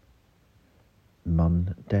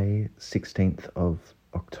Monday, 16th of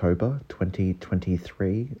October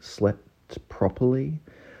 2023. Slept properly.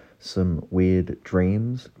 Some weird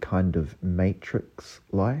dreams, kind of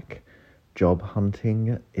Matrix-like. Job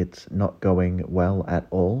hunting, it's not going well at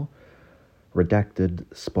all. Redacted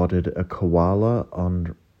spotted a koala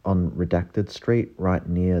on Redacted Street right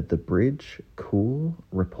near the bridge. Cool.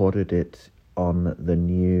 Reported it on the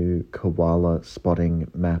new koala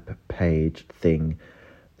spotting map page thing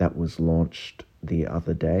that was launched the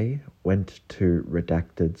other day. Went to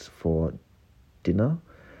Redacted's for dinner.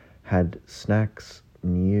 Had snacks,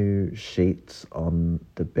 new sheets on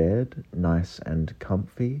the bed, nice and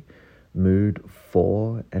comfy. Mood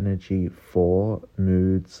 4, energy 4,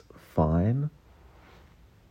 moods fine.